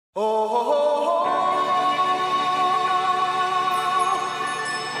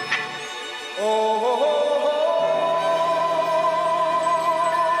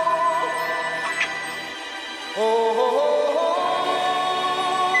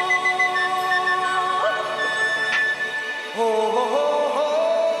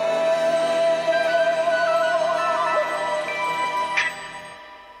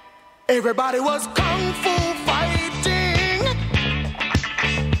Everybody was kung fu fighting.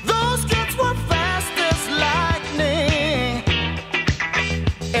 Those kids were fast as lightning.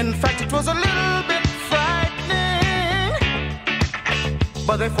 In fact, it was a little bit frightening,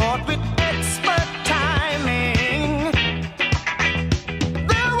 but they fought with expert timing.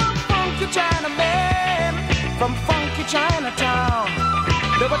 There were funky Chinamen from funky Chinatown.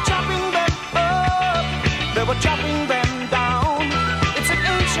 They were chopping them up, they were chopping them down. It's an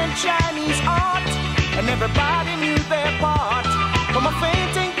ancient Chinese art, and everybody knew their part.